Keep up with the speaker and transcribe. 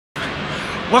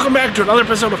Welcome back to another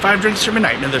episode of Five Drinks for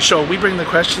Midnight. In the show, we bring the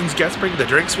questions, guests bring the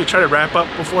drinks. We try to wrap up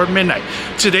before midnight.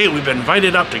 Today, we've been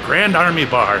invited up to Grand Army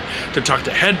Bar to talk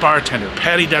to head bartender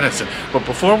Patty Dennison. But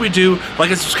before we do,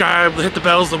 like and subscribe, hit the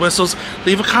bells, the whistles,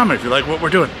 leave a comment if you like what we're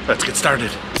doing. Let's get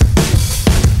started.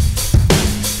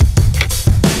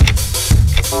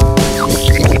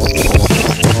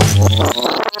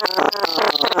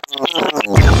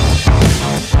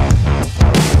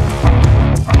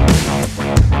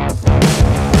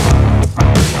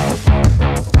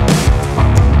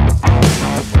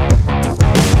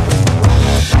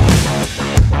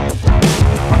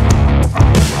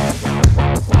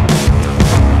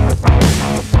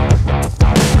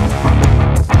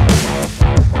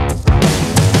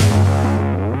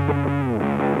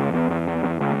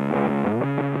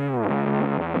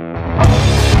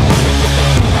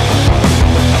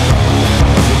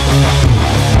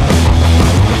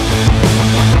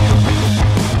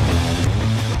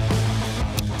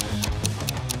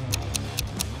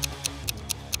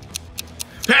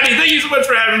 Patty, thank you so much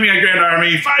for having me at Grand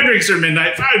Army. 5 drinks or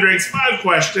midnight, 5 drinks, 5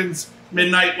 questions,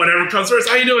 midnight, whatever comes first.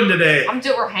 How you doing today?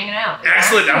 We're hanging out.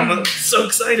 Excellent, I'm so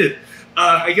excited.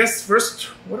 I guess first,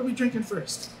 what are we drinking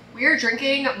first? We are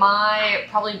drinking my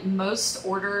probably most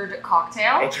ordered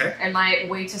cocktail. Okay. And my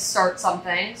way to start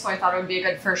something, so I thought it would be a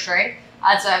good first drink.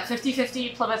 It's a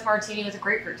 50-50 Plymouth Martini with a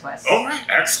grapefruit twist. All right,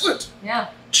 excellent.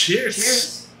 Yeah. Cheers.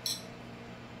 Cheers.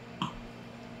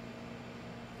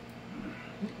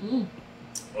 Mm-mm.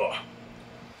 Oh.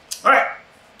 All right,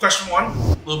 question 1,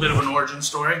 a little bit of an origin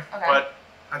story, Okay. but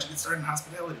how'd you get started in the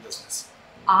hospitality business?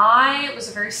 I was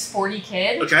a very sporty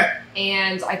kid. Okay.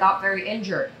 And I got very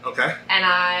injured. Okay. And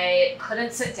I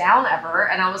couldn't sit down ever.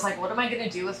 And I was like, what am I going to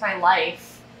do with my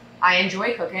life? I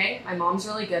enjoy cooking. My mom's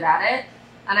really good at it.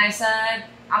 And I said,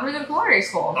 I'm going to go to culinary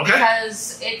school. Okay.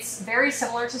 Because it's very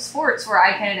similar to sports where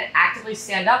I can actively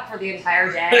stand up for the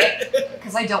entire day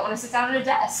because I don't want to sit down at a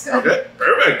desk. Okay,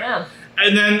 perfect. Yeah.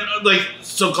 And then,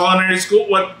 so culinary school,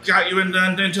 what got you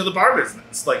into the bar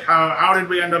business? Like, how did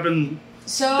we end up in...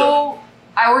 So,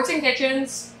 I worked in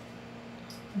kitchens.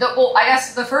 I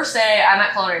guess the first day I'm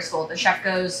at culinary school, the chef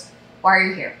goes, why are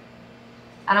you here?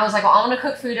 And I was like, well, I want to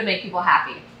cook food and make people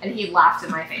happy. And he laughed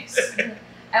in my face.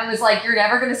 And was like, you're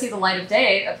never going to see the light of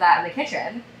day of that in the kitchen.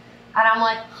 And I'm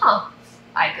like, huh.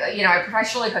 I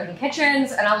professionally cook in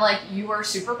kitchens. And I'm like, you are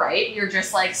super bright. You're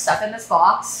just like stuck in this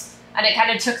box. And it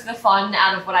kind of took the fun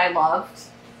out of what I loved.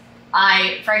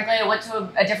 Frankly, I went to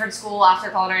a different school after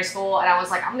culinary school, and I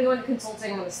was like, I'm gonna go into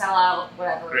consulting, I'm gonna sell out,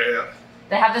 whatever. Yeah.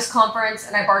 They have this conference,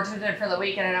 and I bartended for the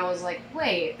weekend, and I was like,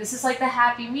 wait, this is like the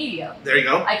happy medium. There you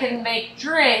go. I can make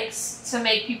drinks to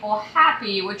make people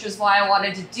happy, which is why I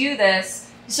wanted to do this.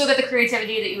 You still get the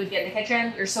creativity that you would get in the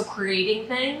kitchen. You're still creating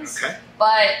things, Okay.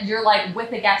 but you're like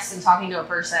with a guest and talking to a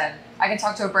person. I can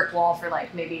talk to a brick wall for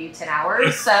like maybe 10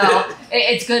 hours, so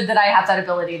it's good that I have that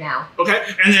ability now. Okay,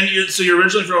 and then you're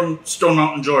originally from Stone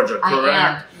Mountain, Georgia, correct?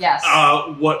 I am, yes.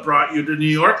 What brought you to New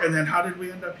York, and then how did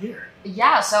we end up here?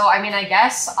 Yeah, so I mean, I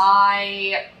guess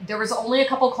there was only a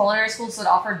couple culinary schools that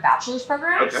offered bachelor's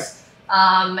programs. Okay.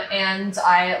 And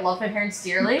I love my parents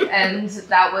dearly, and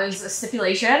that was a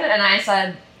stipulation, and I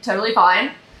said, totally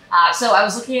fine. So I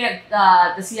was looking at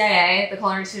the CIA, the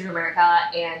Culinary Institute of America,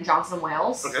 and Johnson &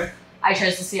 Wales. Okay. I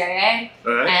chose the CIA,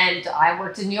 and I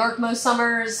worked in New York most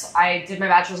summers. I did my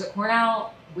bachelor's at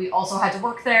Cornell. We also had to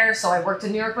work there, so I worked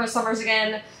in New York most summers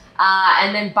again.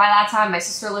 And then by that time, my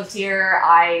sister lived here.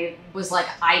 I was like,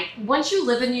 once you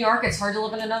live in New York, it's hard to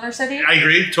live in another city. I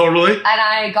agree, totally. And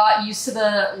I got used to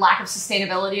the lack of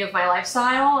sustainability of my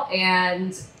lifestyle,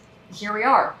 and here we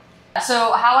are.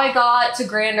 So how I got to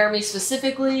Grand Army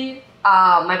specifically,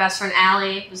 my best friend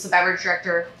Allie was the beverage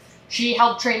director. She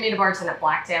helped train me to bartend at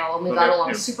Blacktail, and we got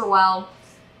along super well.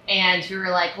 And we were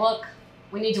like, look,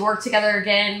 we need to work together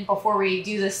again before we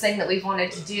do this thing that we've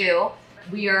wanted to do.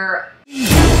 We are...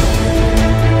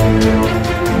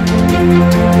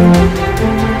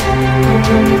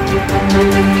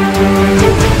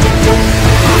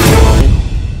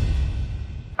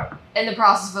 in the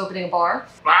process of opening a bar.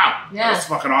 Wow, yeah. That's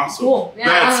fucking awesome. Cool,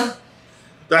 yeah.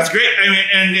 That's great. I mean,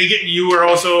 and you were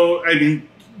also,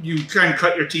 you kind of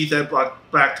cut your teeth at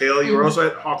Blacktail. You were also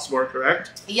at Hawksmoor,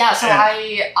 correct? Yeah, so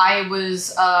I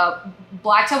was,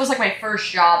 Blacktail was like my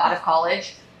first job out of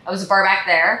college. I was a bar back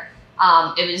there.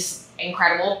 It was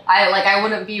incredible. I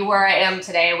wouldn't be where I am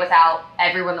today without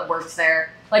everyone that works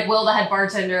there. Like Will, the head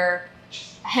bartender,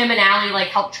 him and Allie like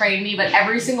helped train me, but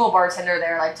every single bartender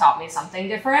there like taught me something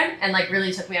different and like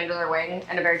really took me under their wing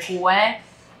in a very cool way.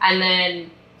 And then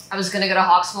I was gonna go to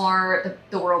Hawksmoor.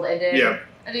 The world ended. Yeah.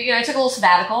 And, you know, I took a little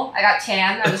sabbatical. I got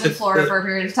tan. I was in Florida for a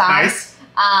period of time. Nice.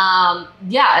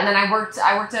 Yeah, and then I worked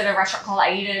at a restaurant called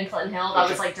I Eat It in Clinton Hill. That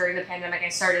was like during the pandemic. I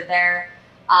started there.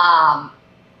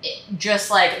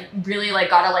 Just like really like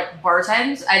got to like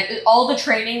bartend. All the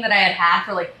training that I had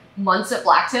for like months at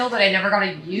Blacktail that I never got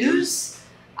to use,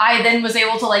 I then was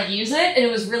able to like use it, and it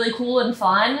was really cool and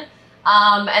fun.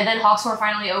 And then Hawksmoor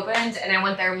finally opened, and I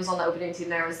went there and was on the opening team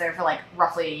there. I was there for like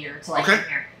roughly a year to like get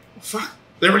here. Fuck.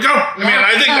 There we go. I mean,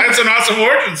 I think that's an awesome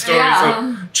origin story.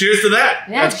 So cheers to that.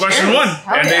 Yeah, that's question one.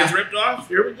 Band-Aids ripped off.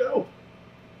 Here we go.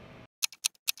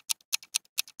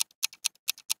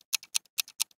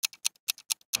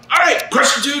 All right,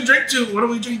 question two, drink two. What are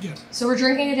we drinking? So we're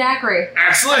drinking a daiquiri.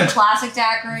 Excellent. A classic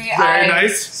daiquiri. Very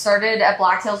nice. Started at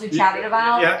Blacktails we chatted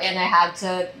about, and I had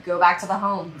to go back to the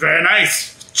home. Very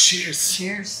nice. Cheers.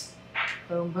 Cheers.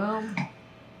 Boom, boom.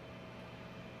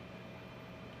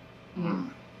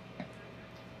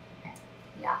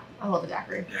 Yeah, I love a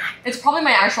daiquiri. Yeah. It's probably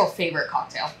my actual favorite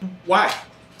cocktail. Why?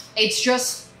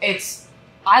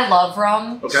 I love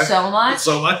rum so much.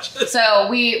 So much. So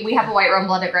we have a white rum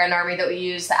blend at Grand Army that we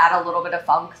use to add a little bit of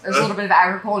funk. There's a little bit of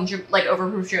agricole and like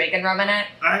overproof Jamaican rum in it.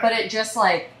 But it just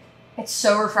like, it's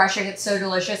so refreshing. It's so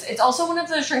delicious. It's also one of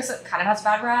those drinks that kind of has a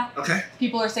bad rap. Okay.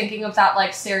 People are thinking of that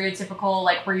like stereotypical,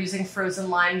 like we're using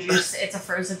frozen lime juice. It's a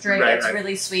frozen drink. It's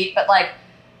really sweet. But like,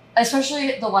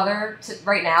 especially the weather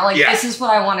right now, like this is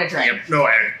what I want to drink. Yeah, no,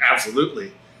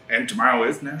 absolutely. And tomorrow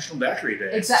is National Daiquiri Day.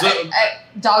 Exactly. So,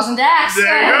 dogs and daiquiris.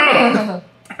 There you go.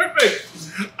 Perfect.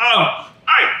 All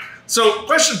right. So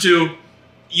question two,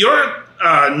 you're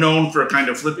known for kind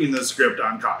of flipping the script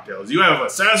on cocktails. You have a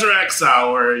Sazerac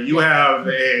sour. You have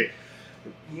a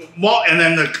malt, and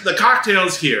then the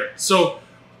cocktails here. So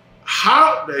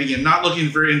how, again, not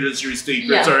looking for industry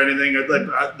secrets or anything,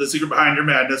 like the secret behind your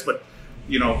madness, but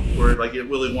you know, we're like at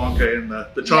Willy Wonka in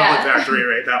the chocolate factory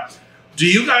right now. Do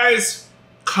you guys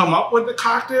come up with the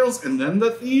cocktails and then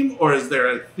the theme, or is there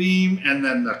a theme and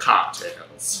then the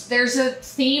cocktails? There's a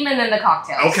theme and then the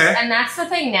cocktails. Okay. And that's the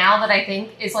thing now that I think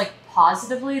is like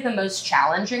positively the most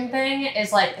challenging thing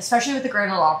is like, especially with the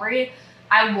Grand Ole Opry,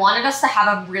 I wanted us to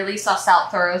have a really sussed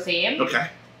out thorough theme. Okay.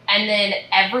 And then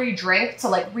every drink to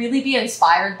like really be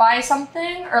inspired by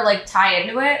something or like tie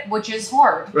into it, which is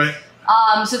hard. Right.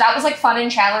 So that was like fun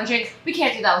and challenging. We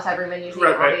can't do that with every menu theme,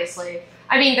 obviously.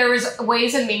 I mean, there was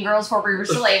ways in Mean Girls where we were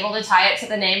still able to tie it to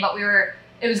the name, but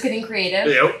it was getting creative.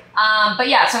 Yep. But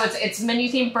yeah, so it's menu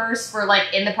theme first. We're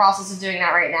like in the process of doing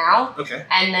that right now. Okay.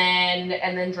 And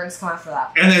then drinks come after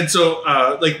that. And then so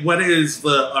like what is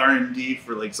the R&D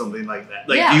for like something like that?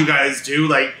 Like do you guys do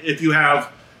like if you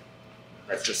have,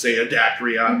 let's just say a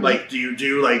daiquiri on, like do you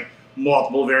do like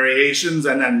multiple variations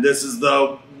and then this is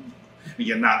the,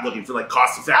 again, not looking for like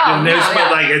cost effectiveness,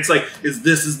 but like it's like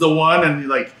is the one and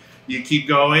like you keep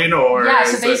going, or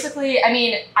so basically, I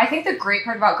mean, I think the great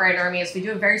part about Grand Army is we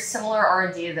do a very similar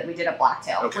R&D that we did at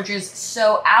Blacktail, which is,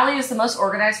 so Allie is the most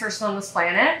organized person on this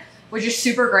planet, which is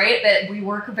super great that we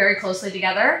work very closely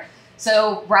together.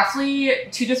 So roughly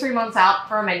 2 to 3 months out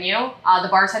for a menu. The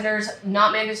bartender's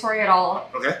not mandatory at all.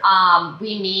 Okay.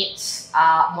 We meet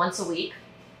once a week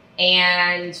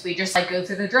and we just like go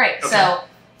through the drink. Okay. So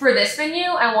for this menu,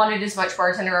 I wanted as much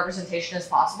bartender representation as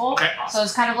possible. Okay, awesome. So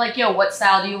it's kind of like, yo, what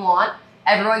style do you want?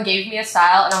 Everyone gave me a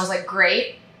style, and I was like,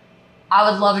 great. I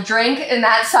would love a drink in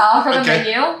that style for the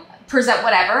menu. Present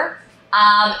whatever.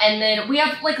 And then we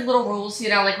have like little rules, you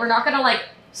know, like we're not gonna like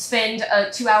spend a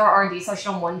 2-hour R&D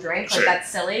session on one drink. Like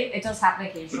that's silly. It does happen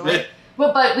occasionally.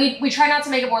 But we try not to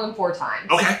make it more than 4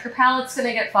 times. Okay. Like, your palate's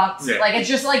gonna get fucked. Yeah. Like it's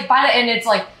just like by the end, it's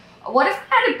like, what if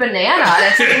I had a banana?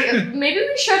 It's like, maybe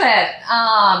we shouldn't.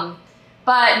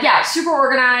 But yeah, super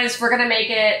organized. We're gonna make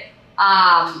it.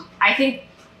 I think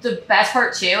the best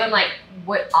part too, and like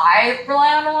what I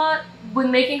rely on a lot when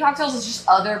making cocktails is just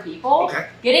other people. Okay.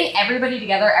 Getting everybody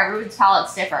together. Everyone's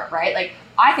palate's different, right? Like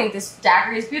I think this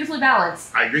daiquiri is beautifully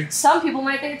balanced. I agree. Some people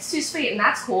might think it's too sweet, and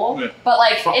that's cool. Yeah. But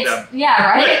like right?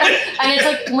 And it's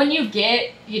like when you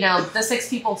get, you know, the 6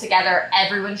 people together,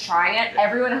 everyone's trying it.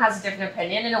 Everyone has a different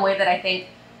opinion in a way that I think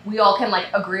we all can like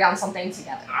agree on something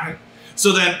together. All right.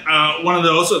 So then one of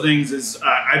the also things is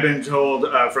I've been told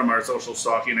from our social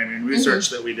stalking, I mean, research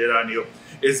that we did on you,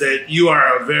 is that you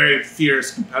are a very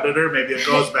fierce competitor. Maybe it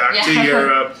goes back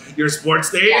to your sports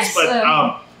days, yes,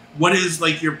 but what is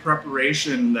like your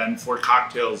preparation then for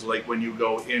cocktails, like when you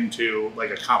go into like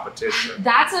a competition?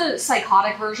 That's a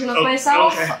psychotic version of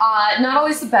myself. Okay. Not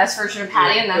always the best version of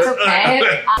Patty, and that's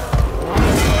okay.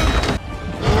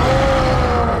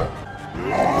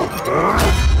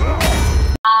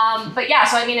 But yeah,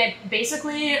 so I mean,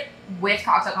 basically with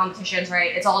cocktail competitions,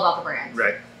 right, it's all about the brand.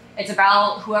 Right. It's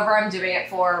about whoever I'm doing it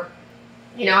for.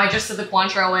 You know, I just did the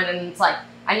Cointreau win, and it's like,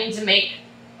 I need to make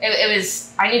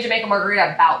I need to make a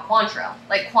margarita about Cointreau.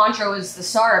 Like, Cointreau is the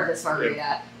star of this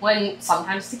margarita, when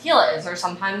sometimes tequila is, or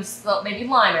sometimes maybe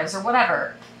lime is, or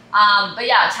whatever. But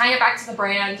yeah, tying it back to the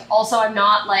brand. Also, I'm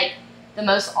not like the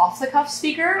most off-the-cuff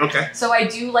speaker. Okay. So I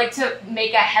do like to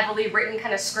make a heavily written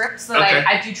kind of script so that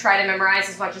I do try to memorize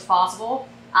as much as possible.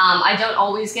 I don't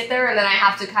always get there, and then I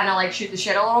have to kind of like shoot the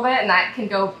shit a little bit, and that can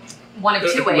go one of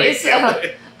two ways.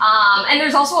 And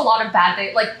there's also a lot of bad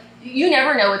things. Like, you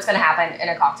never know what's going to happen in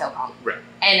a cocktail comp. Right.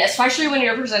 And especially when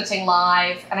you're presenting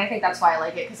live, and I think that's why I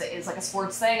like it, because it is like a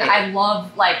sports thing. I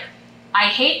love, like, I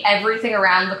hate everything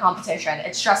around the competition.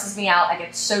 It stresses me out. I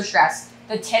get so stressed.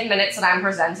 The 10 minutes that I'm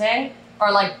presenting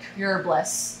are like pure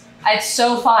bliss. It's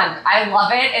so fun. I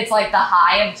love it. It's like the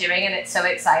high of doing it. It's so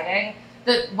exciting.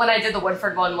 When I did the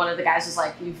Woodford one of the guys was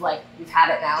like, you've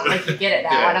had it now. Like, you get it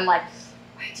now. And I'm like,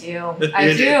 I do.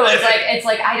 It's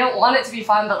like, I don't want it to be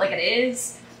fun, but like it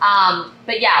is.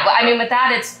 But yeah, I mean, with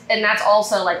that, that's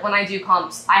also like when I do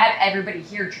comps, I have everybody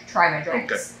here to try my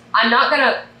drinks. Okay. I'm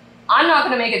not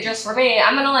gonna make it just for me.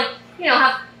 I'm gonna, like,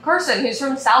 have Carson, who's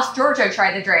from South Georgia,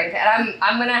 try the drink, and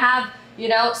I'm gonna have,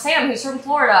 Sam, who's from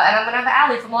Florida, and I'm gonna have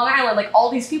Allie from Long Island. Like,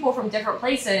 all these people from different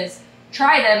places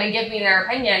try them and give me their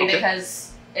opinion,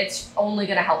 because it's only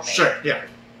gonna help me. Sure, yeah.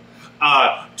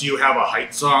 Do you have a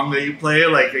hype song that you play?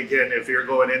 Like, again, if you're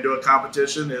going into a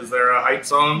competition, is there a hype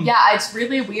song? Yeah, it's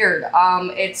really weird.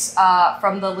 It's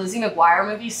from the Lizzie McGuire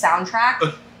movie soundtrack.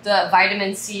 The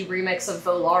Vitamin C remix of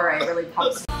Volare really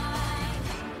pumps.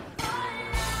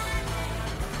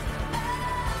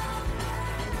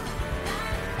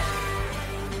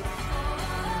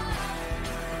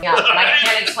 Yeah, and I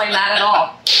can't explain that at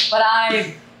all. But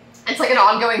it's like an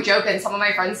ongoing joke, and some of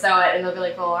my friends know it, and they'll be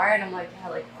like, Volare, and I'm like, yeah,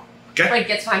 like, like,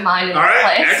 gets my mind in the place. All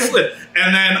right, excellent.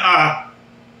 And then,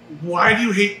 why do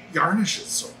you hate garnishes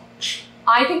so much?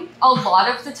 I think a lot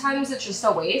of the times it's just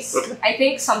a waste. Okay. I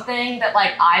think something that,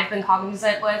 like, I've been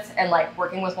cognizant with and, like,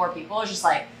 working with more people is just,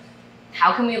 like,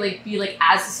 how can we, like, be, like,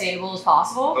 as sustainable as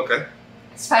possible? Okay.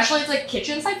 Especially, like,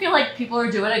 kitchens, I feel like people are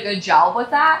doing a good job with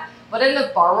that. But in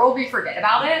the bar world, we forget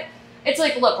about it. It's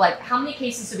like, look, like, how many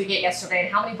cases did we get yesterday,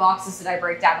 and how many boxes did I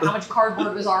break down? How much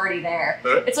cardboard was already there?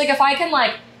 It's like, if I can,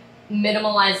 like,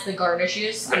 minimalize the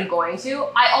garnishes, I'm going to.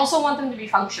 I also want them to be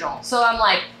functional. So I'm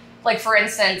like, for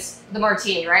instance, the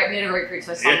martini, right? We had a grapefruit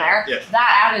twist on there. Yeah.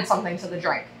 That added something to the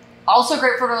drink. Also,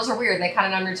 grapefruit oils are weird. They kind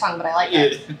of numb your tongue, but I like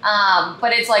it.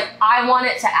 But it's like, I want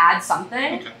it to add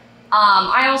something. Okay.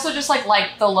 I also just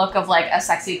like the look of like a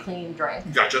sexy, clean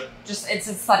drink. Gotcha. Just, it's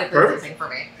aesthetically pleasing for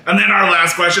me. And then our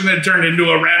last question that turned into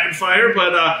a rapid fire,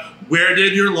 but where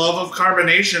did your love of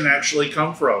carbonation actually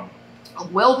come from?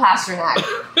 Will Pasternak.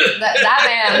 that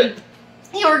man,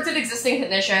 he worked at Existing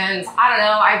Conditions. I don't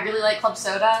know, I really like club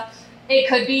soda. It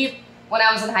could be when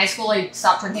I was in high school, I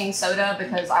stopped drinking soda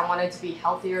because I wanted to be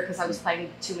healthier because I was playing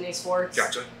too many sports.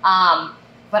 Gotcha.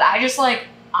 But I just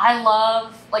I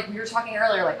love, like we were talking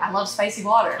earlier, like I love spicy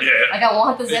water. Yeah. Like I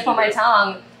want the zip on my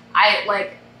tongue.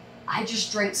 I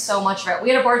just drink so much of it. We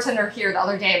had a bartender here the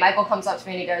other day. Michael comes up to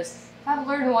me and he goes, if I've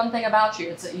learned one thing about you,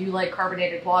 it's that you like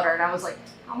carbonated water. And I was like,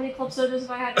 how many club sodas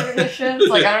have I had during this shift?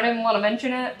 Like, I don't even want to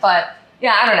mention it. But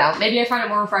yeah, I don't know. Maybe I find it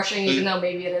more refreshing, even though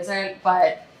maybe it isn't.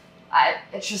 But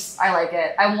it's just, I like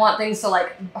it. I want things to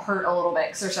like hurt a little bit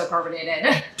because they're so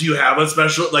carbonated. Do you have a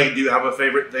special, do you have a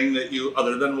favorite thing that you,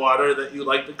 other than water, that you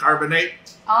like to carbonate?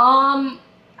 I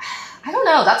don't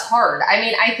know. That's hard. I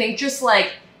mean, I think just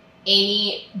like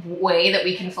any way that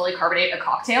we can fully carbonate a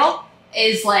cocktail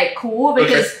is like cool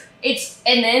because it's,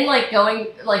 and then like going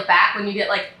like back when you get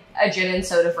like a gin and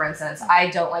soda, for instance. I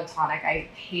don't like tonic. I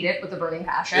hate it with a burning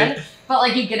passion. But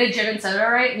like you get a gin and soda,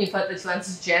 right? And you put the 2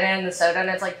 ounces of gin in the soda and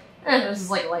it's like, this is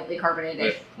like lightly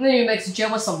carbonated. And then you mix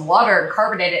gin with some water and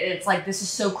carbonate it and it's like, this is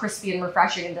so crispy and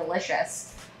refreshing and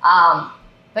delicious.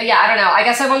 But yeah, I don't know. I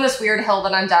guess I'm on this weird hill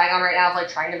that I'm dying on right now of like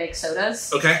trying to make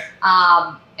sodas. Okay.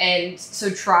 And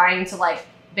so trying to like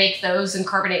bake those and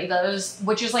carbonate those,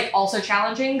 which is like also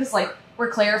challenging because like we're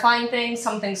clarifying things.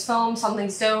 Some things foam, some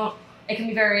things don't. It can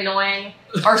be very annoying.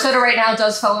 Our soda right now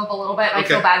does foam up a little bit. And I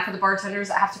feel bad for the bartenders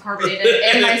that have to carbonate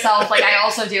it and myself. Like I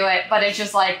also do it, but it's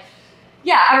just like,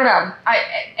 yeah, I don't know.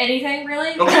 Anything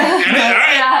really? Okay.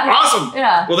 Yeah. Awesome.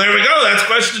 Yeah. Well, there we go. That's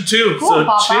question 2. Cool, so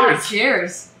Papa. cheers.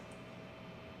 Cheers.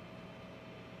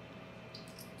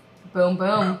 Boom, boom.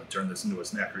 Wow, turn this into a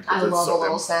snack. I love a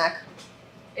little snack.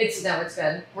 It's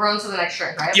good. We're on to the next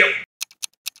drink, right? Yep.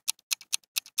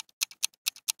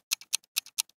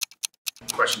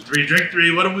 Question 3, drink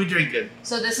 3. What are we drinking?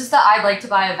 So this is the I'd Like to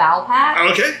Buy a Val pack.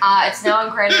 Okay. It's now on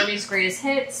Grand Army's Greatest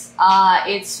Hits.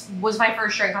 It was my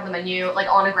first drink on the menu, like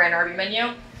on a Grand Army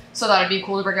menu. so that would be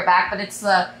cool to bring it back. But it's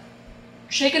the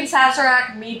shaken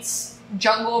sazerac meets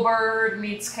jungle bird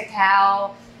meets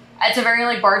cacao. It's a very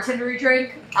like bartendery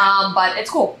drink, but it's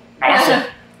cool. Awesome.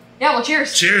 Yeah, well,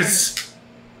 cheers. Cheers.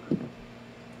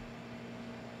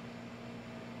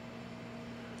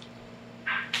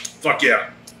 Fuck yeah.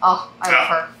 Oh, I love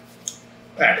her.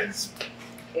 That is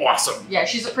awesome. Yeah,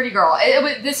 she's a pretty girl.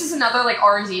 This is another like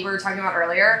R&D we were talking about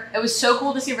earlier. It was so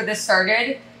cool to see where this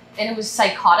started, and it was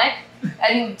psychotic,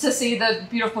 and to see the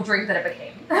beautiful drink that it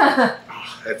became.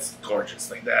 Oh, that's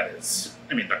gorgeous. Like that is,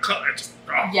 I mean, the color just,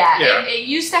 oh, yeah. It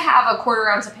used to have a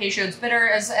 1/4 ounce of Peychaud's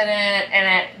bitters in it,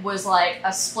 and it was like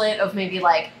a split of maybe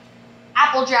like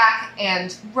applejack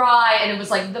and rye, and it was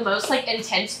like the most like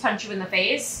intense punch you in the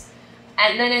face.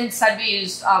 And then instead we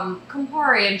used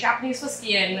Campari and Japanese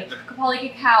whiskey and Kapali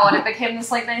cacao, and it became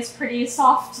this like nice, pretty,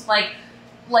 soft, like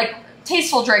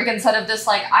tasteful drink instead of this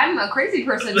like I'm a crazy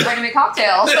person trying to make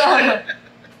cocktails.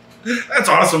 That's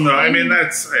awesome though. I mean,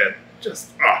 that's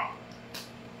just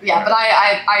Yeah, but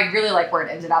I really like where it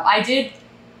ended up. I did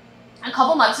a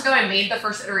couple months ago. I made the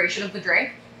first iteration of the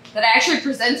drink that I actually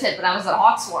presented when I was at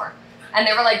Hawksmoor, and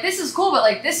they were like, "This is cool, but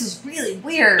like this is really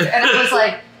weird," and I was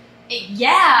like.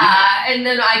 Yeah, and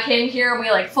then I came here and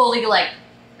we like fully like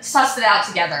sussed it out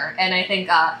together, and I think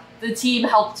the team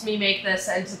helped me make this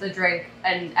into the drink,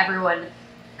 and everyone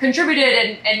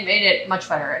contributed and made it much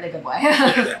better in a good way.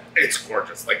 It's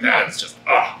gorgeous like that. It's just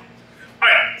All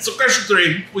right, so question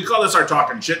 3, we call this our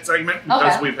talking shit segment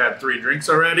because we've had 3 drinks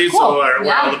already, cool. So we're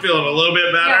able to feel it a little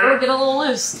bit better. Yeah, we're getting a little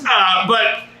loose.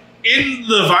 But in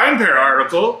the VinePair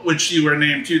article, which you were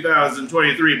named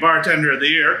 2023 Bartender of the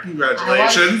Year,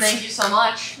 congratulations. Thank you so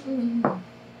much.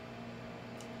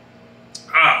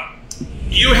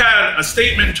 You had a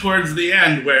statement towards the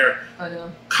end where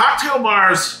cocktail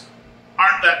bars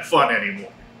aren't that fun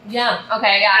anymore. Yeah,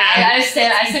 okay, yeah, I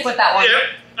stick with that one.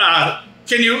 Yep.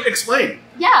 Can you explain?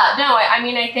 Yeah, no, I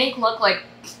mean, I think, look, like,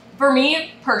 for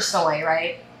me personally,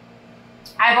 right?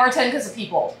 I bartend because of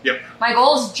people. Yep. My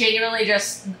goal is genuinely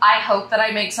just, I hope that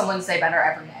I make someone's day better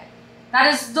every day.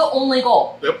 That is the only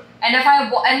goal. Yep.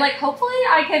 And like, hopefully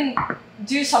I can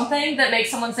do something that makes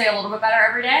someone's day a little bit better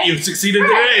every day. You've succeeded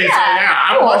today. Yeah,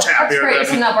 so I'm much happier. That's great.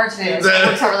 So I'm not bartending, so it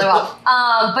works out really well.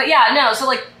 But yeah, no, so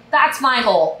like, that's my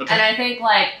goal. Okay. And I think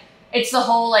like, it's the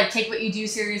whole like, take what you do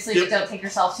seriously, but don't take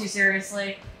yourself too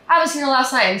seriously. I was here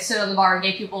last night and stood on the bar and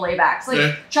gave people laybacks.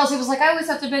 Like, Chelsea was like, I always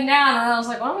have to bend down. And I was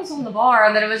like, why am I still on the bar?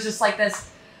 And then it was just like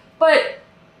this. But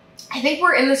I think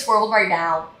we're in this world right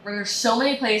now where there's so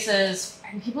many places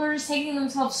and people are just taking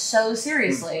themselves so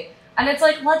seriously. And it's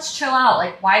like, let's chill out.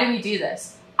 Like, why do we do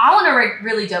this? I want to make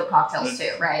really dope cocktails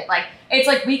too, right? Like, it's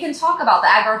like we can talk about the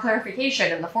agar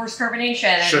clarification and the forced carbonation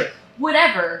and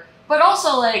whatever. But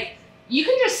also, like, you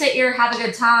can just sit here, have a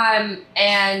good time,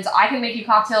 and I can make you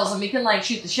cocktails, and we can, like,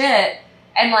 shoot the shit.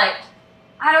 And, like,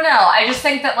 I don't know. I just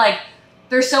think that, like,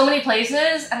 there's so many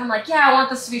places, and I'm like, yeah, I want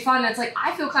this to be fun. And it's like,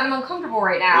 I feel kind of uncomfortable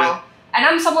right now. Yeah. And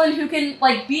I'm someone who can,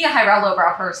 like, be a highbrow,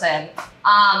 lowbrow person.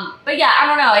 But, yeah, I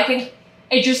don't know. I think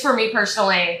it just, for me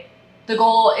personally, the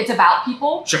goal, it's about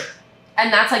people. Sure.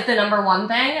 And that's, like, the #1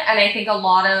 thing. And I think a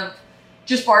lot of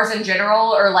just bars in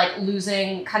general are like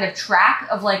losing kind of track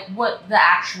of like what the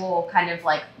actual kind of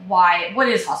like what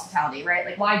is hospitality, right?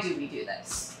 Like, why do we do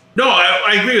this? No,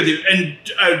 I agree with you.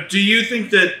 And do you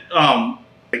think that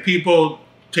like people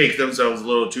take themselves a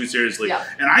little too seriously? Yeah.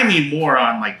 And I mean more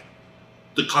on like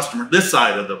the customer, this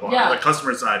side of the bar, the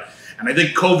customer side. And I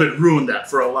think COVID ruined that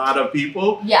for a lot of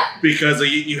people. Yeah. Because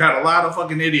you had a lot of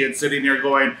fucking idiots sitting here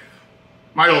going,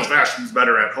 my old fashioned's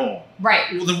better at home.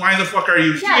 Right. Well, then why the fuck are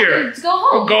you here? Go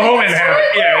home. Go home and have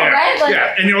it. Yeah. Right? Like,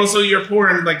 And also you're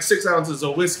pouring like 6 ounces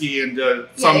of whiskey into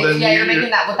something. Yeah, you're making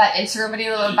that with that Instagram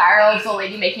video that went viral of the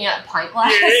lady making it a pint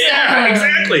glass. Yeah,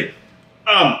 exactly.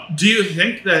 Do you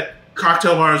think that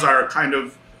cocktail bars are kind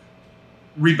of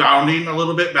rebounding a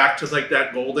little bit back to like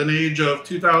that golden age of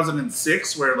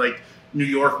 2006 where like New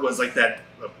York was like that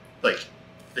like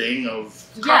thing of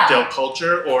cocktail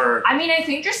culture? Or I mean, I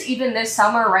think just even this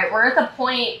summer, right, we're at the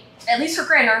point, at least for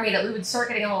Grand Army, that we would start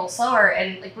getting a little slower,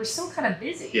 and like we're still kind of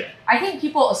busy. Yeah. I think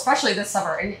people, especially this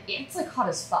summer, and it's like hot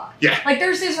as fuck. Yeah. Like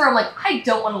there's days where I'm like, I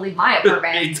don't want to leave my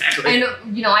apartment. Exactly.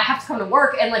 And you know, I have to come to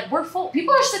work, and like we're full.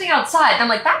 People are sitting outside, and I'm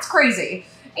like, that's crazy.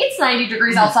 It's 90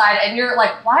 degrees outside, and you're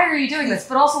like, why are you doing this?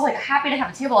 But also like happy to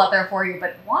have a table out there for you,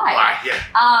 but why? Why?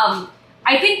 Yeah.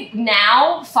 I think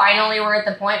now, finally, we're at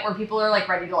the point where people are, like,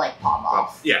 ready to, like, pop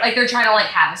off. Yeah. Like, they're trying to, like,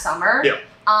 have a summer. Yeah.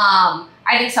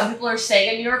 I think some people are staying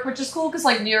in New York, which is cool, because,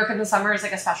 like, New York in the summer is,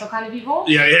 like, a special kind of people.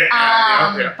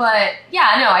 Yeah. But,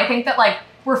 yeah, no, I think that, like,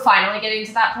 we're finally getting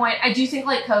to that point. I do think,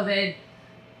 like, COVID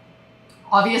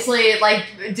obviously like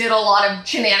did a lot of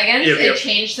shenanigans. It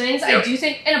changed things. I do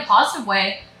think in a positive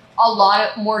way, a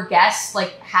lot more guests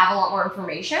like have a lot more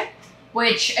information,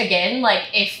 which again, like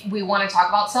if we want to talk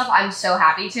about stuff, I'm so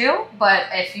happy to, but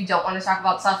if you don't want to talk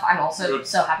about stuff, I'm also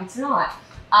so happy to not.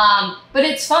 But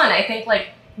it's fun. I think like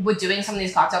with doing some of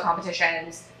these cocktail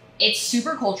competitions, it's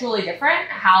super culturally different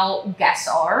how guests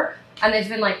are. And it's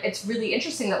been like, it's really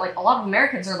interesting that like a lot of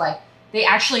Americans are like, they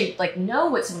actually like know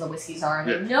what some of the whiskeys are and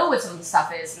they know what some of the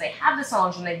stuff is and they have this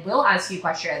knowledge and they will ask you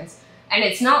questions. And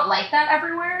it's not like that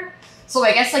everywhere. So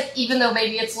I guess like, even though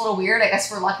maybe it's a little weird, I guess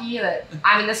we're lucky that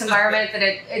I'm in this environment that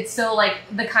it's still like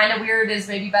the kind of weird is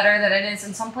maybe better than it is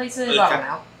in some places. I don't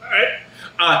know. All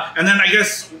right. And then I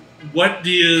guess, what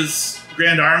does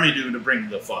Grand Army do to bring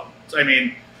the fun? I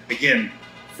mean, again,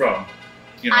 from,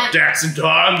 you know, Dax and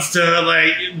Dogs to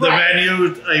like the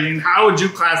menu. I mean, how would you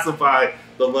classify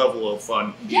the level of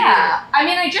fun? Yeah, I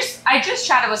mean, I just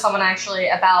chatted with someone actually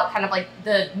about kind of like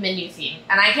the menu theme,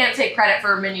 and I can't take credit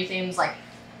for menu themes. Like,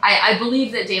 I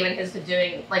believe that Damon has been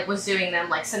doing was doing them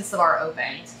like since the bar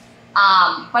opened.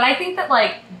 But I think that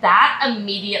like that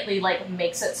immediately like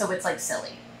makes it so it's like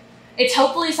silly. It's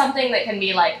hopefully something that can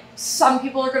be like some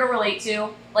people are going to relate to.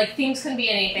 Like themes can be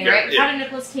anything, right? We've had a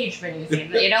Nicolas Cage menu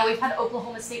theme. You know, we've had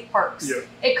Oklahoma State Parks.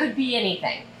 It could be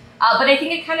anything. But I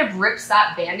think it kind of rips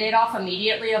that Band-Aid off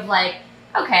immediately of like,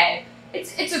 okay,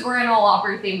 it's a Grand Ole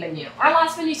Opry theme menu. Our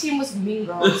last menu theme was Mean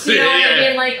Girls. You know what I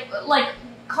mean? Like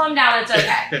calm down, it's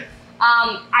okay.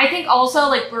 I think also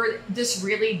like we're this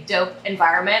really dope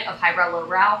environment of highbrow,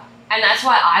 lowbrow. And that's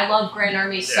why I love Grand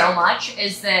Army so much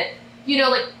is that, you know,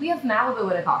 like we have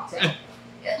Malibu in a cocktail.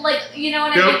 Like, you know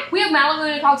what I mean? We have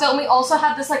Malibu in a cocktail and we also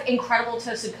have this like incredible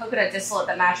toasted coconut distillate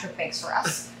that Matchroom makes for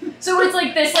us. So it's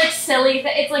like this like silly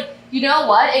thing. It's like, you know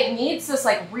what? It needs this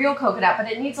like real coconut,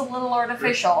 but it needs a little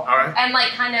artificial. And like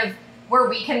kind of where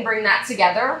we can bring that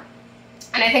together.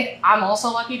 And I think I'm also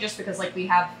lucky just because like we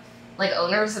have like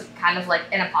owners that kind of like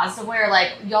in a positive way are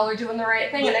like, y'all are doing the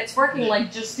right thing and it's working,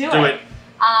 like just do it.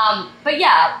 But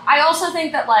yeah, I also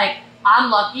think that like I'm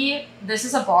lucky. This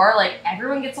is a bar, like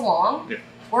everyone gets along.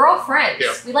 We're all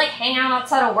friends. We like hang out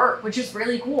outside of work, which is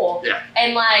really cool.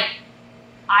 And like,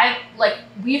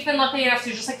 we've been lucky enough to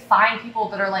just like find people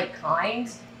that are like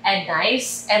kind and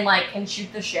nice and like can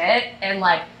shoot the shit and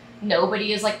like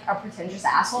nobody is like a pretentious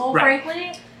asshole,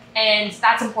 frankly. And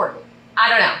that's important. I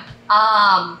don't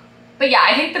know. But yeah,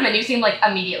 I think the menu theme like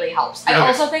immediately helps. I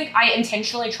also think I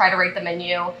intentionally try to rate the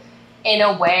menu in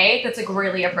a way that's like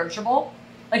really approachable.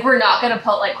 Like we're not gonna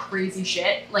put like crazy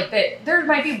shit. Like that there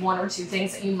might be one or two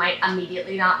things that you might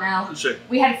immediately not know.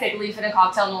 We had fig leaf in a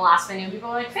cocktail in the last menu and people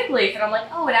were like, fig leaf, and I'm like,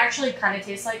 oh, it actually kind of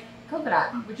tastes like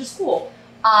coconut, which is cool.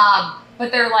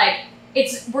 But they're like,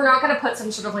 we're not gonna put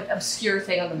some sort of like obscure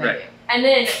thing on the menu. And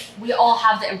then we all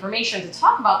have the information to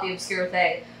talk about the obscure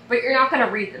thing, but you're not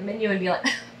gonna read the menu and be like,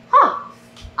 huh.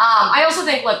 I also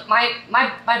think, look, my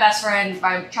best friend,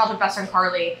 my childhood best friend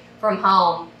Carly from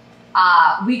home,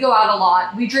 we go out a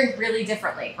lot. We drink really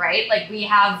differently, right? Like we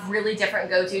have really different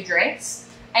go-to drinks.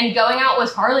 And going out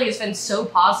with Carly has been so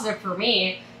positive for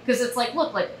me because it's like,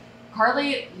 look, like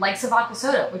Carly likes a vodka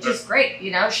soda, which is great.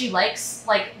 You know, she likes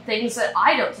like things that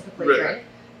I don't typically drink.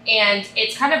 And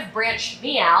it's kind of branched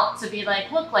me out to be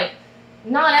like, look, like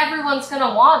not everyone's going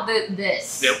to want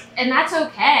this. And that's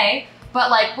okay. But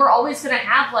like, we're always going to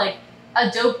have like a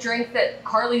dope drink that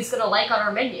Carly's going to like on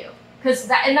our menu. Because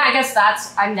that, and I guess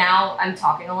that's, I'm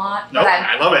talking a lot. No,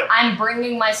 I love it. I'm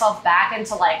bringing myself back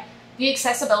into like the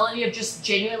accessibility of just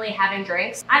genuinely having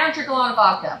drinks. I don't drink a lot of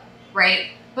vodka,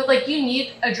 right? But like you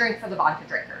need a drink for the vodka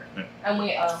drinker. And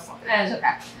it's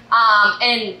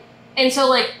okay. And so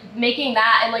like making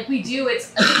that, and like we do,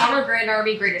 it's on our Grand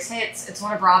Army Greatest Hits. It's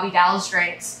one of Robbie Dow's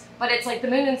drinks. But it's like the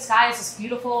moon and sky is this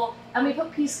beautiful, and we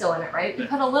put pisco in it, right? We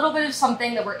put a little bit of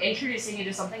something that we're introducing you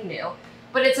to something new.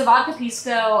 But it's a vodka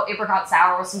pisco apricot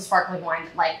sour with some sparkling wine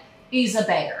that like is a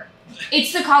banger.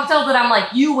 It's the cocktail that I'm like,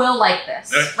 you will like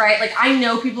this, right? Like I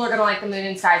know people are gonna like the moon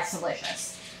and sky. It's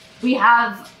delicious. We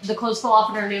have the closed pull off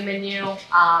in our new menu.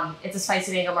 It's a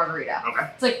spicy mango margarita.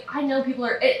 It's like I know people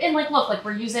are, and like look, like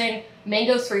we're using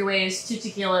mango 3-ways, 2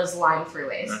 tequilas, lime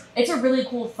 3-ways. It's a really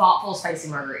cool, thoughtful, spicy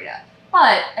margarita.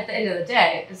 But at the end of the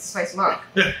day, it's a spicy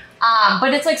margarita.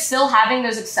 But it's like still having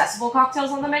those accessible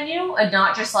cocktails on the menu and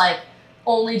not just like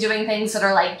only doing things that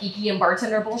are like geeky and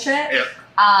bartender bullshit. And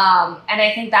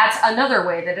I think that's another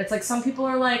way that it's like some people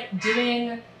are like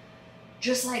doing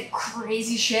just like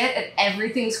crazy shit and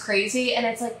everything's crazy. And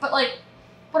it's like, but like,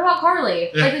 what about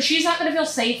Carly? Like she's not gonna feel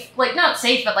safe, like not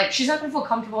safe, but like she's not gonna feel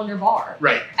comfortable in your bar.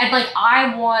 And like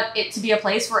I want it to be a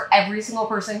place where every single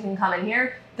person can come in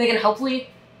here. They can hopefully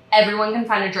everyone can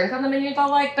find a drink on the menu they'll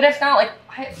like. But if not, like,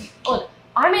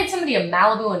 I made somebody a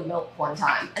Malibu and milk one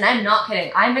time, and I'm not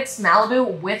kidding. I mixed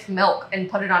Malibu with milk and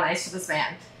put it on ice for this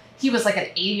man. He was like an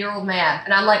 80-year-old man,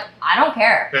 and I'm like, I don't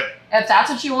care. Yeah. If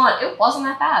that's what you want, it wasn't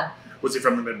that bad. Was he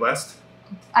from the Midwest?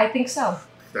 I think so.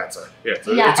 That's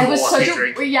it was such a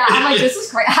drink. Yeah, I'm like, this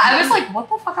is great. I was like, what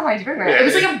the fuck am I doing right now? It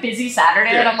was like a busy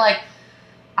Saturday, and I'm like,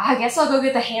 I guess I'll go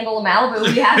get the handle of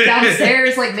Malibu we have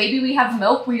downstairs. Like, maybe we have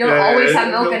milk. We don't always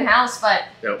have milk in house, but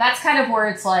that's kind of where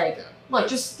it's like, look,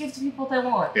 just give to people what they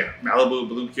want. Yeah, Malibu,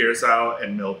 blue curacao,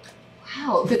 and milk.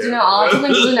 Wow, good to know. I'll have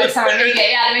something blue next time I make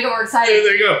it. Yeah, to make it more exciting.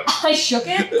 There you go. I shook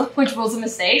it, which was a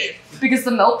mistake, because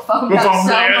the milk foamed up so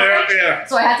much.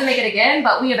 So I had to make it again,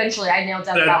 but I nailed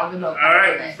down the Malibu milk. All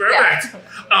right, perfect.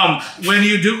 Yeah. When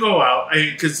you do go out,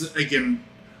 because again,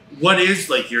 what is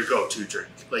like your go-to drink?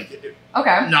 Like,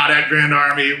 not at Grand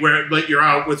Army, where like you're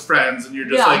out with friends and you're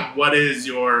just like, what is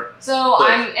your? So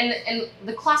I'm in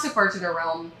the classic bartender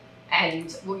realm.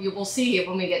 And you will see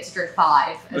when we get to drink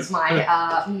 5 as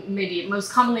my maybe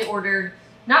most commonly ordered,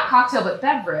 not cocktail, but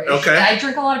beverage. Okay. I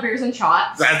drink a lot of beers and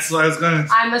shots. That's what I was going to...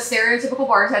 I'm a stereotypical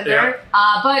bartender.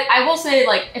 But I will say,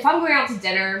 like, if I'm going out to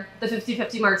dinner, the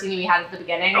 50-50 martini we had at the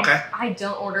beginning, I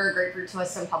don't order a grapefruit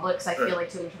twist in public because I feel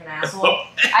like too much of an asshole.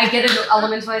 I get a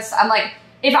lemon twist. I'm like,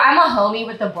 if I'm a homie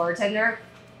with the bartender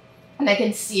and I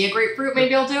can see a grapefruit,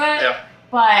 maybe I'll do it. Yeah.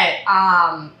 But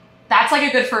that's like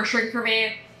a good first drink for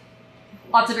me.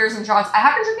 Lots of beers and shots. I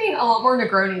have been drinking a lot more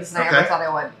Negronis than I ever thought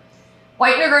I would.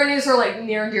 White Negronis are like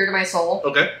near and dear to my soul.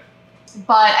 Okay.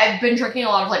 But I've been drinking a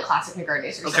lot of like classic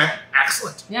Negronis. Okay,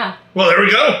 excellent. Yeah. Well, there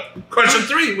we go. Question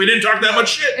 3. We didn't talk that much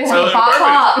shit. So pop,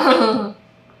 pop.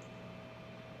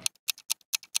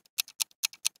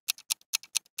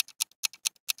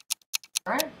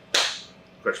 All right.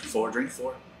 Question 4. Drink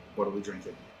 4. What are we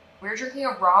drinking? We're drinking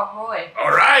a Rob Roy.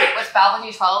 All right. With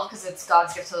Balvenie 12 because it's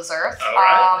God's gift to this earth. All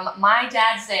right. My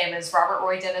dad's name is Robert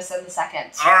Roy Dennison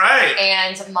II. All right.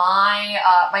 And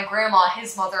my grandma,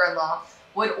 his mother-in-law,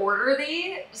 would order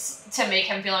these to make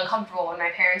him feel uncomfortable when my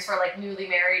parents were like newly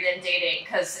married and dating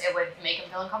because it would make him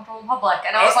feel uncomfortable in public.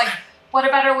 And I was like, what a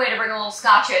better way to bring a little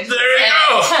scotch into There you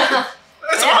go.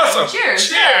 That's awesome. Cheers.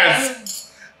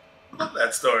 Cheers. Love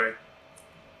that story.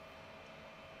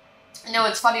 No,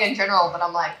 it's funny in general, but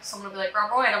I'm like, someone will be like,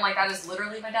 Rob Roy, and I'm like, that is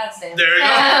literally my dad's name. There you go.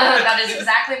 That is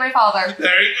exactly my father.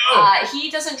 There you go. He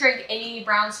doesn't drink any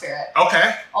brown spirit.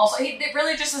 Okay. Also, he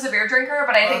really just is a beer drinker,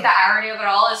 but I think the irony of it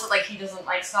all is that, like, he doesn't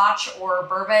like scotch or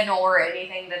bourbon or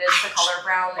anything that is the color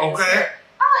brown. Okay.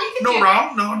 Oh, you can no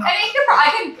rum? No. And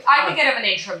I could get him an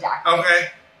aged rum Jack. Okay.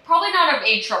 Probably not an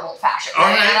aged rum old fashioned.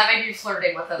 Okay. That may be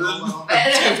flirting with him a little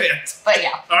bit. But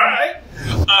yeah. All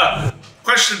right.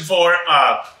 Question 4.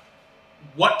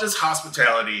 What does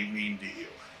hospitality mean to you?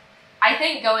 I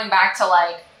think going back to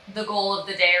like the goal of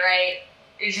the day, right,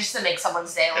 is just to make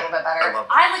someone's day a little bit better.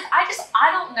 I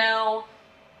don't know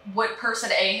what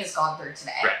person A has gone through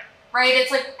today. Right? It's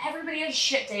like everybody has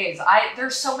shit days.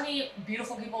 There's so many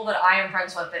beautiful people that I am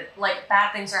friends with that like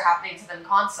bad things are happening to them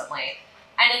constantly.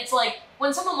 And it's like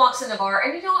when someone walks in a bar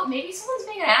and you know what, maybe someone's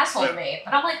being an asshole to me.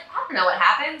 But I'm like, I don't know what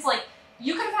happens. Like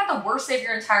you could have had the worst day of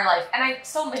your entire life. And I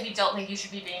still maybe don't think you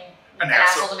should be being an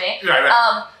asshole to me.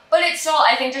 Right. But it's still,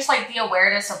 I think just like the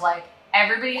awareness of like,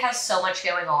 everybody has so much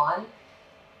going on.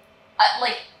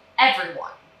 Like,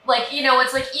 everyone. Like, you know,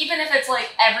 it's like, even if it's like,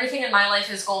 everything in my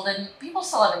life is golden, people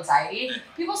still have anxiety.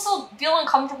 People still feel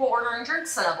uncomfortable ordering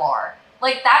drinks in a bar.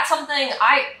 Like, that's something,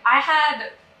 I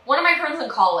had, one of my friends in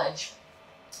college,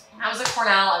 I was at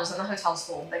Cornell, I was in the hotel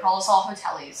school. They call us all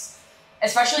hotelies.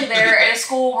 Especially there in a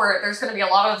school where there's going to be a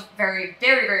lot of very,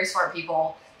 very, very smart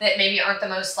people that maybe aren't the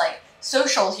most, like,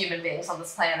 social human beings on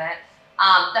this planet.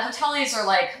 The hoteliers are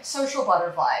like social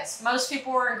butterflies. Most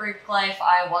people were in Greek life,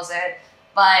 I wasn't,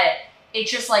 but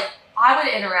it's just like, I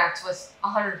would interact with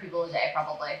 100 people a day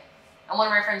probably. And one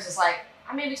of my friends was like,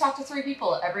 I maybe talk to 3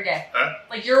 people every day.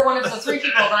 Like, you're one of the 3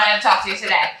 people that I have talked to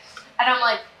today. And I'm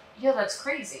like, yeah, that's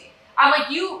crazy. I'm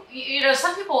like, you know,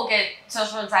 some people get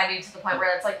social anxiety to the point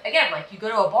where it's like, again, like you go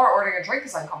to a bar, ordering a drink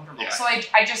is uncomfortable. Yeah. So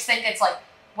I just think it's like,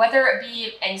 whether it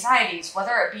be anxieties,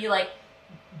 whether it be like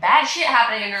bad shit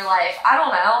happening in your life, I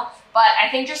don't know. But I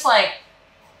think just like,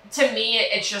 to me,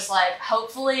 it's just like,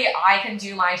 hopefully I can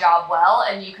do my job well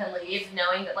and you can leave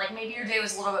knowing that like maybe your day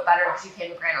was a little bit better because you came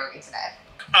to Grand Army today.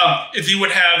 If you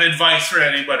would have advice for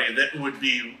anybody that would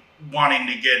be wanting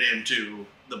to get into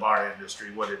the bar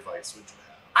industry, what advice would you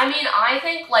have? I mean, I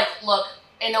think like, look,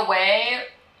 in a way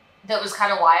that was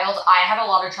kind of wild, I had a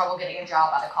lot of trouble getting a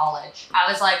job out of college.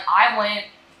 I was like, I went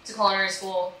to culinary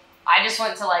school. I just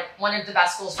went to like one of the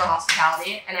best schools for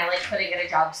hospitality and I like couldn't get a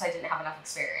job because I didn't have enough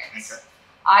experience. Okay.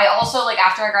 I also, like,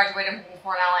 after I graduated from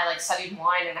Cornell, I, like, studied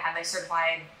wine and I had my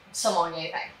certified sommelier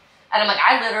thing. And I'm like,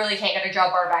 I literally can't get a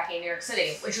job bar backing in New York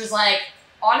City, which was, like,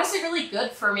 honestly really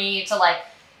good for me to, like,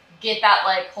 get that,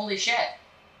 like, holy shit.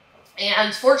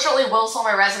 And fortunately, Will saw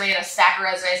my resume and a stack of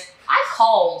resumes. I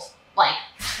called, like,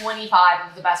 25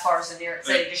 of the best bars in New York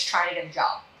City just trying to get a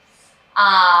job.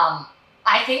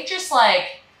 I think just,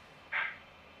 like,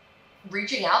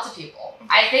 reaching out to people.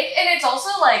 I think, and it's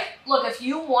also like, look, if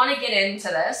you want to get into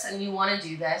this and you want to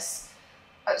do this,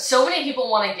 so many people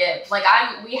want to give. Like,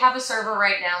 we have a server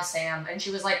right now, Sam, and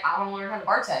she was like, I want to learn how to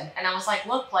bartend. And I was like,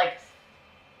 look, like,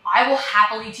 I will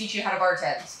happily teach you how to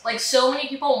bartend. Like, so many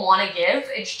people want to give.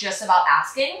 It's just about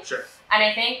asking. Sure. And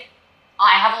I think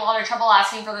I have a lot of trouble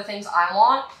asking for the things I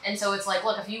want. And so it's like,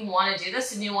 look, if you want to do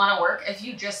this and you want to work, if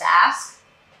you just ask,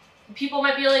 people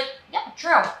might be like, yeah,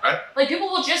 true. Right. Like, people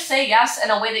will just say yes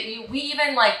in a way that we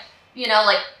even, like, you know,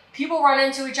 like, people run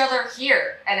into each other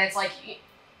here. And it's like,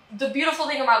 the beautiful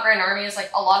thing about Grand Army is,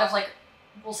 like, a lot of, like,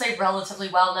 we'll say relatively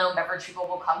well-known beverage people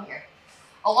will come here.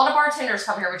 A lot of bartenders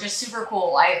come here, which is super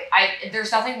cool.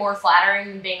 There's nothing more flattering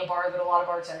than being a bar that a lot of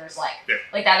bartenders like. Yeah.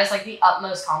 Like, that is, like, the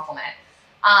utmost compliment.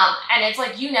 And it's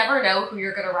like, you never know who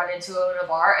you're going to run into in a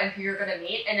bar and who you're going to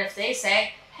meet. And if they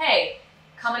say, hey,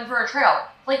 come in for a trail,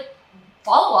 like,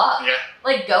 follow up. Yeah.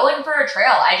 Like, go in for a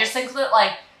trail. I just think that,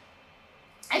 like,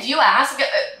 if you ask,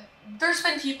 there's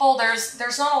been people, there's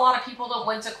not a lot of people that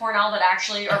went to Cornell that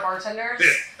actually are bartenders.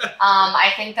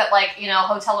 I think that, like, you know,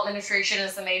 hotel administration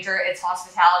is the major, it's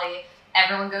hospitality.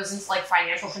 Everyone goes into, like,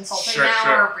 financial consulting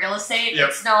or real estate. Yep.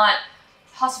 It's not,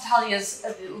 hospitality is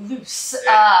loose.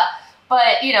 Yeah.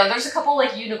 But, you know, there's a couple,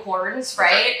 like, unicorns,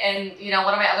 right? And, you know,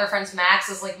 one of my other friends, Max,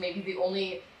 is, like, maybe the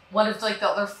only one of, like, the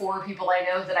other 4 people I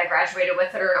know that I graduated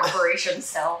with that are in operations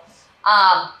still.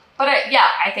 Yeah,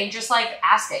 I think just, like,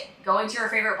 asking. Going to your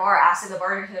favorite bar, asking the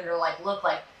bartender, like, look,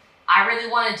 like, I really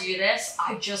want to do this.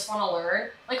 I just want to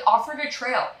learn. Like, offer to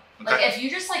trail. Okay. Like, if you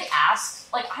just, like,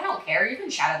 ask, like, I don't care. You can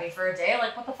chat at me for a day.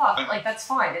 Like, what the fuck? Like, that's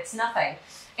fine. It's nothing.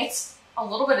 It's a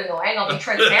little bit annoying. I'll be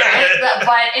transparent.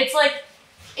 but it's, like,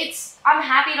 I'm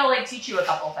happy to, like, teach you a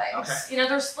couple things. Okay. You know,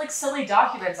 there's, like, silly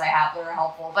documents I have that are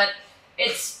helpful. But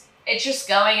it's just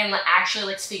going and, like, actually,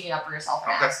 like, speaking up for yourself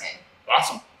and asking.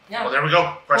 Awesome. Yeah. Well, there we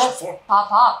go. Question 4. Pop,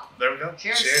 pop. There we go.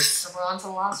 Cheers. So we're on to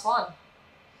the last one.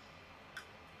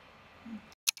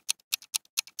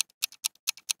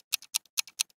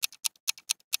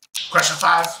 Question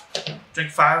 5.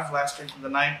 Drink 5. Last drink of the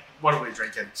night. What are we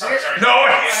drinking? Sorry. No.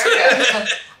 Last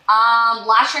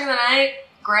drink of the night.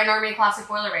 Grand Army Classic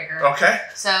Boilermaker. Okay.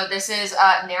 So this is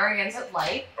Narragansett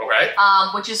Light. Okay.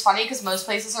 Which is funny because most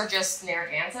places are just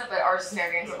Narragansett, but ours is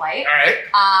Narragansett Light. All right.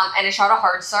 And a shot of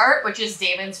Hard Start, which is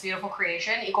David's beautiful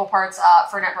creation, equal parts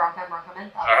Fernet Branca and Branca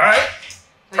Menta. All right.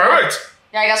 Perfect.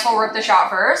 Yeah, I guess we'll rip the shot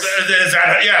first. Is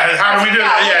that, yeah, how do we do it?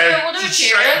 Yeah, we'll do a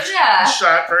cheers. Yeah.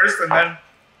 Shot first and then.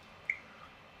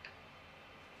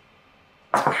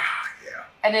 Yeah.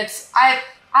 And it's, I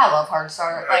love Hard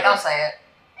Start. Like, I'll say it.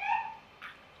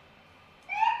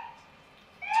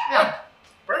 Yeah.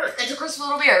 Perfect. It's a crisp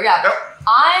little beer, yeah. Yep.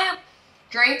 I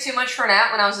drank too much Fernet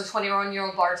when I was a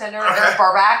 21-year-old bartender at a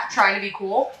bar back trying to be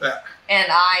cool. Yeah. And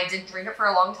I didn't drink it for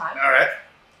a long time. All right.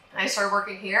 And I started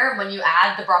working here, and when you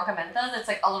add the Branca Menta, that's,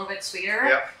 like, a little bit sweeter.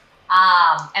 Yep.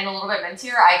 And a little bit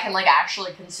mintier, I can, like,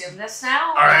 actually consume this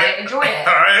now. All right. And I enjoy it.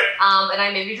 All right. And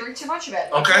I maybe drink too much of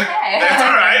it. Okay. That's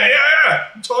all right. Yeah.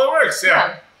 It totally works. Yeah.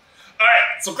 All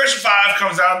right. So question 5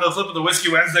 comes down to the flip of the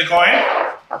Whiskey Wednesday coin.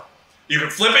 You can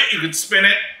flip it, you can spin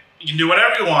it, you can do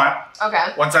whatever you want.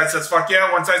 Okay. One side says fuck yeah,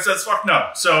 one side says fuck no.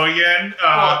 So again,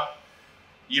 cool.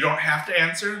 You don't have to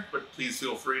answer, but please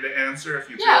feel free to answer if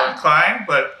you feel inclined.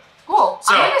 But cool.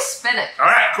 So, I'm gonna spin it. All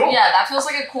right, cool. Yeah, that feels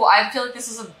like a cool. I feel like this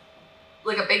is a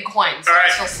big coin, so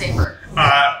it feels safer.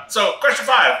 So question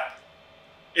 5: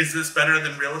 is this better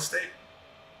than real estate?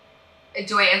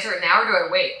 Do I answer it now or do I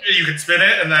wait? You can spin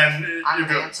it and then I'm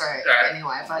gonna answer it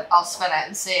anyway, but I'll spin it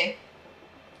and see.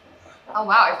 Oh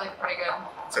wow, I feel like pretty good.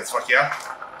 Says fuck yeah.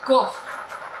 Cool.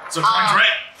 So mine's right.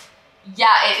 Yeah,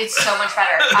 it's so much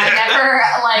better. I never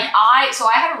so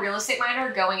I had a real estate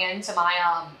minor going into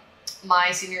my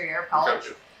my senior year of college.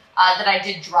 That I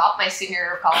did drop my senior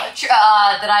year of college.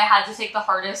 That I had to take the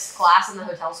hardest class in the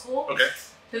hotel school. Okay.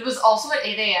 It was also at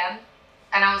 8 a.m.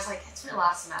 and I was like, it's my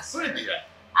last semester. What did you do?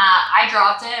 I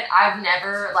dropped it. I've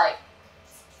never look,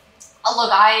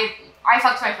 I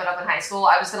fucked my foot up in high school.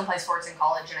 I was going to play sports in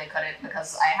college and I couldn't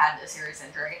because I had a serious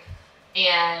injury.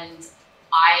 And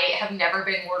I have never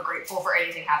been more grateful for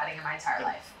anything happening in my entire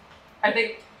life. I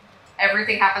think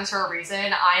everything happens for a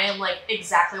reason. I am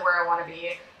exactly where I want to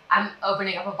be. I'm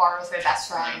opening up a bar with my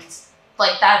best friends.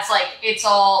 Like, that's, like, it's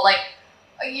all, like,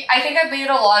 I think I've made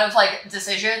a lot of, like,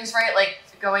 decisions, right? Like,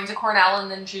 going to Cornell and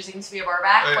then choosing to be a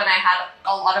barback when I had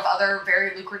a lot of other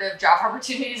very lucrative job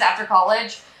opportunities after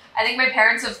college. I think my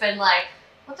parents have been like,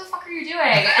 what the fuck are you doing?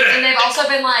 And then they've also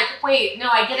been like, wait, no,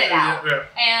 I get it now. Yeah.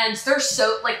 And they're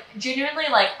so, like, genuinely,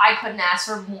 like, I couldn't ask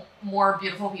for more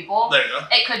beautiful people. There you go.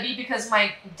 It could be because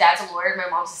my dad's a lawyer and my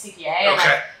mom's a CPA. And,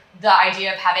 like, the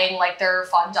idea of having, like, their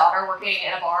fun daughter working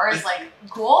in a bar is, like,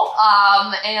 cool.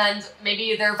 And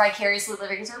maybe they're vicariously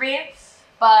living through me.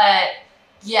 But,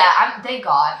 yeah, thank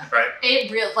God. Right.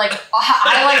 It really, like, look,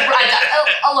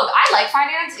 I like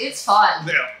finance. It's fun.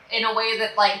 Yeah. In a way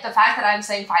that, like, the fact that I'm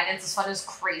saying finance is fun is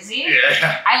crazy.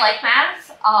 Yeah. I like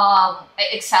math. I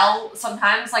excel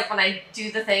sometimes, like, when I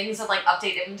do the things that, like,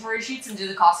 update inventory sheets and do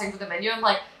the costing for the menu, I'm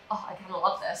like, oh, I kind of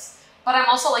love this. But I'm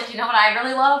also like, you know what I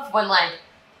really love? When, like,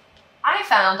 I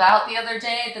found out the other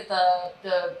day that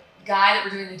the guy that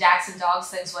we're doing the Dax and Dogs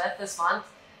things with this month,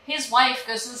 his wife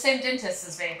goes to the same dentist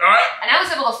as me. And I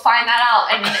was able to find that out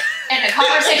in a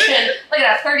conversation, like in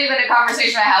a 30-minute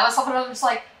conversation I had with someone. I'm just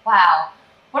like, wow,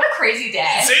 what a crazy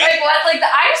day. See? Like, what, like,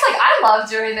 I love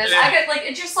doing this. Yeah. I get, like,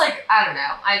 it's just, like, I don't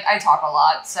know. I talk a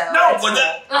lot, so. No,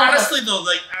 but honestly, though,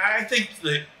 like, I think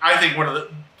one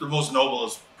of the most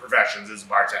noblest professions is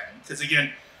bartending. Because,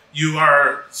 again, you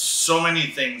are so many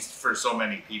things for so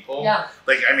many people. Yeah.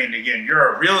 Like, I mean, again,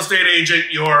 you're a real estate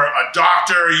agent, you're a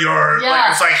doctor, you're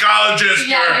like a psychologist,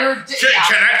 you're a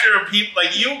connector of people.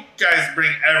 Like, you guys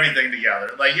bring everything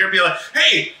together. Like, you'll be like,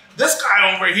 hey, this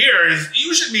guy over here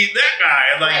you should meet that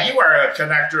guy. Like, you are a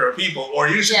connector of people. Or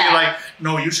you should be like,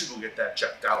 no, you should go get that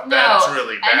checked out. No, that's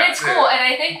really bad. And it's cool. And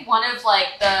I think one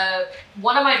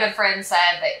of my good friends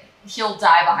said that he'll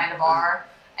die behind a bar.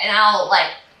 And I'll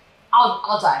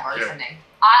die bartending. Yeah.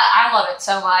 I love it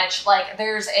so much. Like,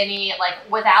 there's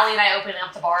with Allie and I opening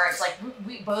up the bar, it's like,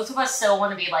 we both of us still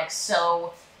want to be, like,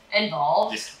 so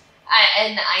involved. Yeah.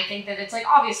 And I think that it's, like,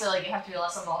 obviously, like, you have to be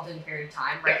less involved in a period of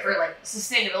time, right? For, like,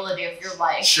 sustainability of your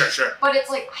life. Sure. But it's,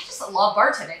 like, I just love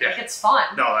bartending. Yeah. Like, it's fun.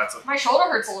 No, my shoulder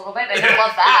hurts a little bit. I don't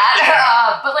love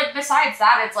that. But, like, besides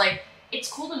that, it's, like, it's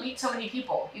cool to meet so many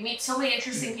people. You meet so many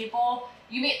interesting people.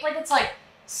 You meet, like, it's, like,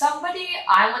 somebody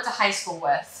I went to high school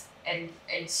with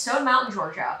in Stone Mountain,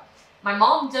 Georgia. My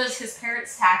mom does his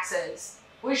parents' taxes.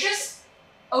 Was just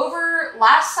over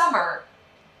last summer.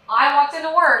 I walked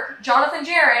into work. Jonathan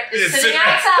Jarrett is sitting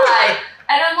outside,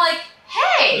 and I'm like,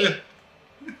 "Hey,"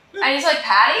 and he's like,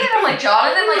 "Patty," and I'm like,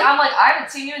 "Jonathan," I'm like, "I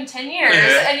haven't seen you in 10 years,"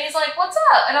 and he's like, "What's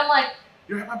up?" And I'm like,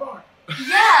 "You're at my bar."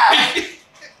 Yeah.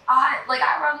 I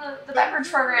run the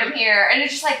beverage program here, and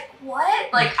it's just like,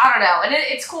 what? Like, I don't know, and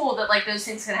it's cool that, like, those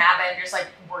things can happen just, like,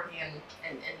 working in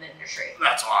the industry.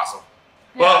 That's awesome.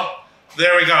 Yeah. Well,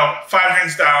 there we go. 5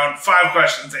 drinks down, 5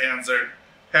 questions answered.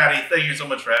 Patty, thank you so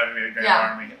much for having me at Grand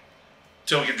Army.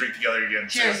 Till we can drink together again.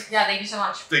 Cheers. Yeah, thank you so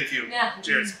much. Thank you. Yeah.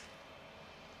 Cheers.